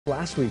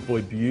Last week,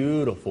 boy,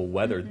 beautiful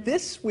weather.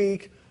 This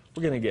week,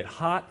 we're going to get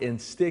hot and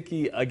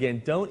sticky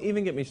again. Don't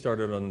even get me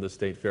started on the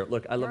state fair.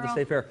 Look, I love the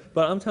state fair,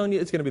 but I'm telling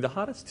you, it's going to be the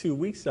hottest 2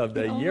 weeks of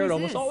the year. It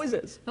almost always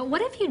is. But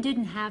what if you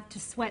didn't have to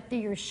sweat through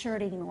your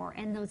shirt anymore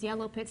and those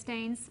yellow pit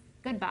stains?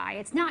 Goodbye.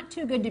 It's not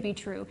too good to be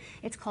true.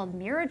 It's called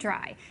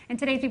MiraDry. And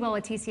today's Be Well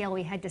with TCL,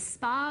 we head to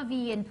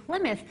SpaVie in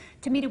Plymouth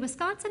to meet a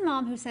Wisconsin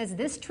mom who says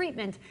this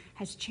treatment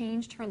has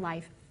changed her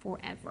life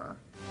forever.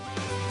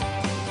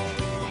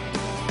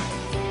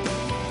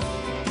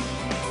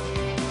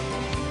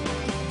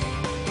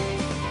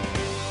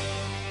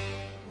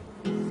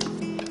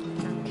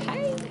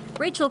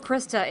 Rachel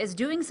Krista is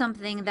doing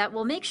something that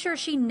will make sure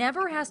she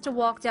never has to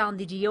walk down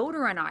the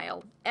deodorant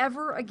aisle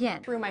ever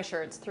again. Through my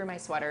shirts, through my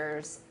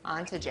sweaters,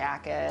 onto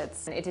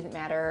jackets. It didn't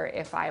matter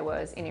if I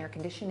was in air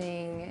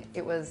conditioning.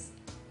 It was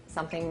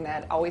something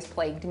that always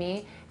plagued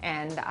me,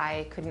 and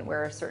I couldn't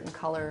wear certain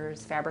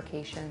colors,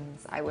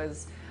 fabrications. I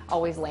was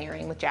always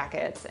layering with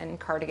jackets and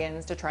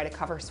cardigans to try to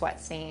cover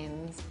sweat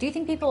stains. Do you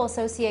think people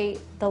associate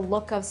the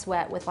look of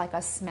sweat with like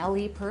a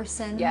smelly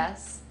person?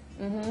 Yes.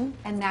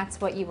 And that's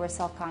what you were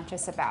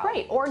self-conscious about.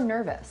 Right, or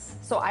nervous.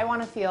 So I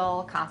want to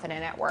feel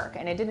confident at work,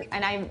 and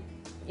I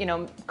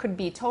could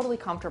be totally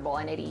comfortable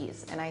and at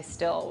ease, and I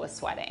still was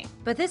sweating.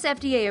 But this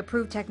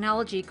FDA-approved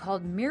technology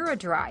called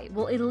MiraDry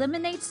will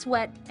eliminate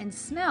sweat and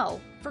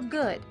smell for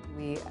good.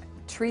 We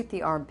treat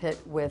the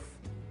armpit with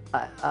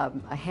a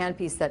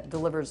handpiece that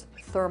delivers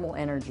thermal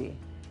energy,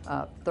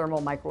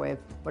 thermal microwave,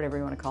 whatever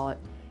you want to call it,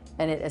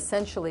 and it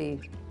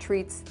essentially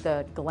treats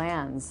the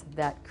glands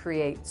that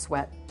create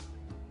sweat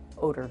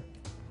odor,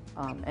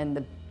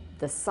 and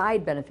the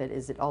side benefit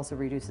is it also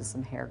reduces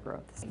some hair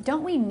growth.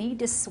 Don't we need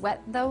to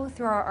sweat though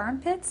through our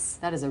armpits?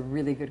 That is a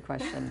really good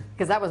question,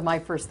 because that was my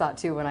first thought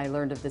too when I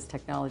learned of this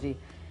technology.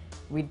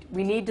 We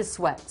need to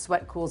sweat.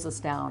 Sweat cools us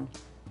down,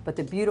 but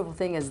the beautiful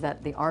thing is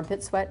that the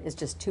armpit sweat is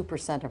just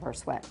 2% of our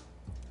sweat,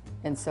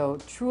 and so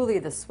truly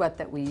the sweat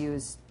that we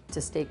use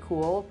to stay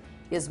cool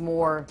is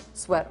more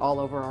sweat all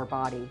over our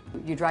body.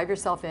 You drive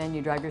yourself in,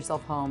 you drive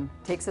yourself home.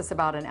 It takes us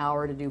about an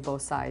hour to do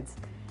both sides.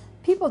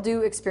 People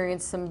do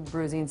experience some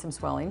bruising, some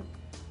swelling,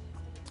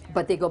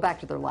 but they go back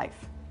to their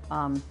life.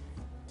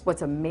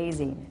 What's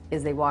amazing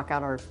is they walk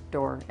out our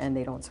door and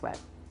they don't sweat.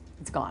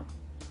 It's gone.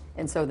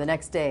 And so the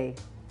next day,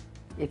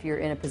 if you're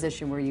in a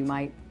position where you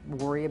might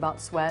worry about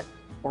sweat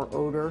or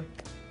odor,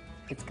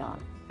 it's gone.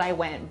 I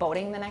went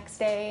boating the next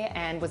day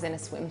and was in a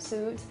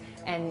swimsuit,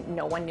 and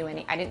no one knew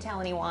I didn't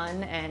tell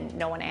anyone, and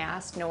no one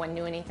asked, no one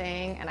knew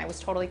anything, and I was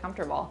totally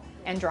comfortable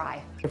and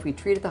dry. If we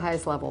treat at the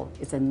highest level,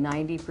 it's a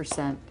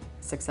 90%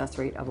 success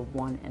rate of a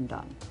one and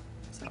done.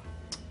 So,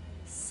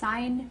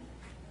 Sign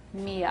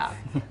me up.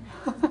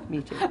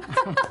 me too.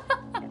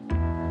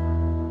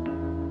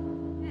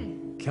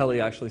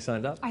 Kelly actually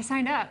signed up. I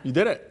signed up. You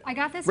did it. I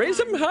got this Raise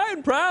done. them high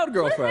and proud,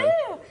 girlfriend.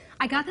 Woo-hoo!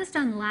 I got this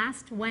done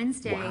last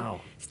Wednesday.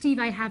 Wow. Steve,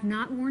 I have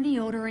not worn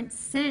deodorant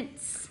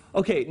since.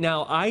 Okay,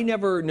 now I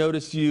never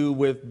noticed you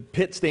with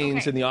pit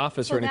stains in the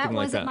office or anything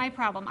like that. So that wasn't my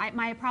problem.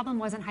 My problem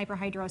wasn't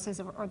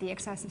hyperhidrosis or the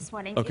excessive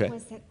sweating. Okay. It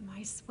was that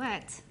my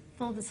sweat,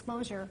 full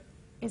disclosure,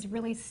 is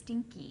really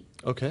stinky.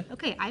 Okay.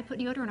 Okay, I put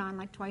deodorant on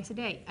like twice a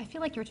day. I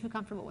feel like you're too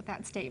comfortable with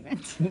that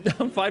statement.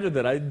 I'm fine with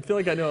it. I feel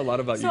like I know a lot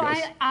about you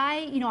guys. So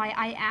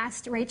I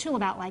asked Rachel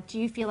about, like, do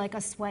you feel like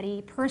a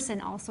sweaty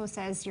person also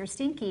says you're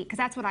stinky? Because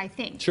that's what I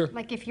think. Sure.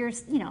 Like if you're,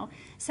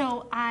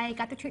 so I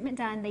got the treatment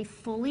done. They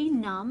fully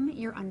numb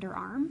your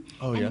underarm.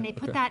 Oh, and yeah? then they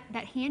put that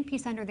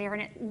handpiece under there,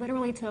 and it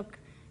literally took,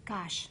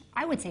 gosh,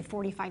 I would say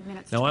 45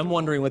 minutes. Now I'm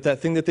wondering with that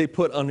thing that they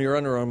put on your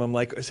underarm, I'm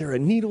like, is there a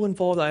needle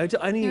involved? I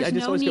just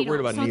always get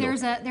worried about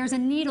needles. So there's a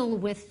needle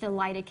with the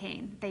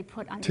lidocaine they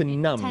put underneath. To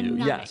numb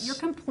you, yes. You're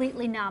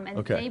completely numb, and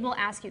Okay. they will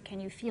ask you,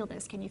 can you feel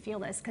this? Can you feel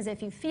this? Because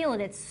if you feel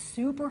it, it's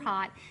super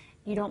hot.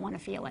 You don't want to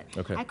feel it.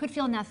 Okay. I could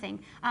feel nothing.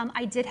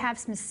 I did have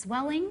some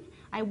swelling.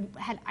 I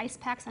had ice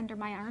packs under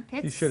my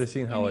armpits. You should have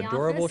seen how in the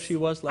adorable office. she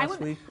was last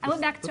week. I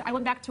went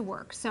back to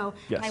work. So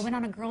Yes. I went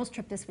on a girls'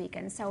 trip this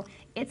weekend. So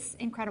it's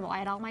incredible. I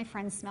had all my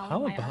friends smelling How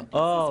my about- armpits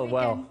oh, this weekend.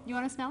 well. You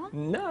want to smell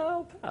them?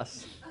 No,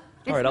 pass.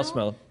 They All right, I'll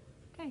smell?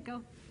 smell. Okay,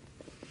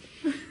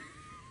 go.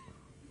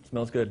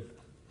 Smells good.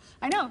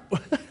 I know.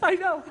 I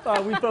know.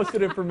 We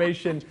posted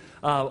information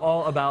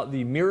all about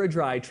the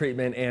MiraDry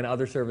treatment and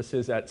other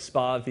services at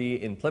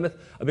SpaVie in Plymouth.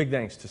 A big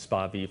thanks to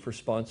SpaVie for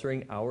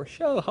sponsoring our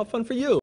show. How fun for you.